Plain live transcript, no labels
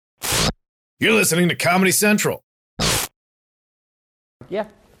You're listening to Comedy Central. Yeah. Do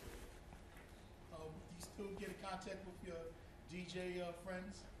you still get in contact with your DJ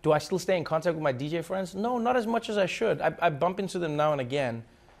friends? Do I still stay in contact with my DJ friends? No, not as much as I should. I bump into them now and again.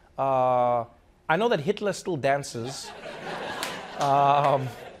 I know that Hitler still dances.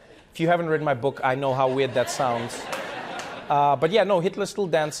 If you haven't read my book, I know how weird that sounds. But yeah, no, Hitler still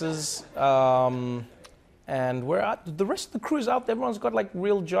dances. And the rest of the crew is out there. Everyone's got like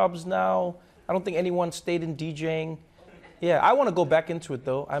real jobs now. I don't think anyone stayed in DJing. Yeah, I want to go back into it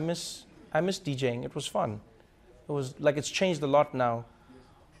though. I miss DJing. It was fun. It was like it's changed a lot now.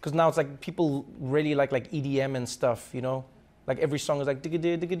 Because now it's like people really like EDM and stuff, you know? Like every song is like do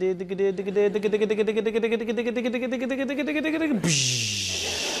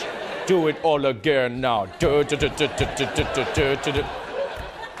it all again now.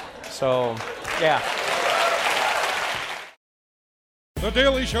 So, yeah. The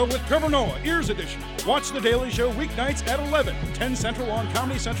Daily Show with Trevor Noah, Ears Edition. Watch The Daily Show weeknights at 11, 10 Central on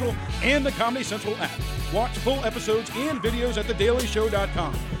Comedy Central and the Comedy Central app. Watch full episodes and videos at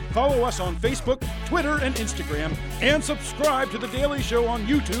thedailyshow.com. Follow us on Facebook, Twitter, and Instagram, and subscribe to The Daily Show on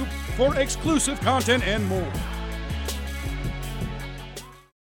YouTube for exclusive content and more.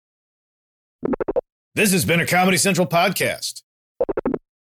 This has been a Comedy Central podcast.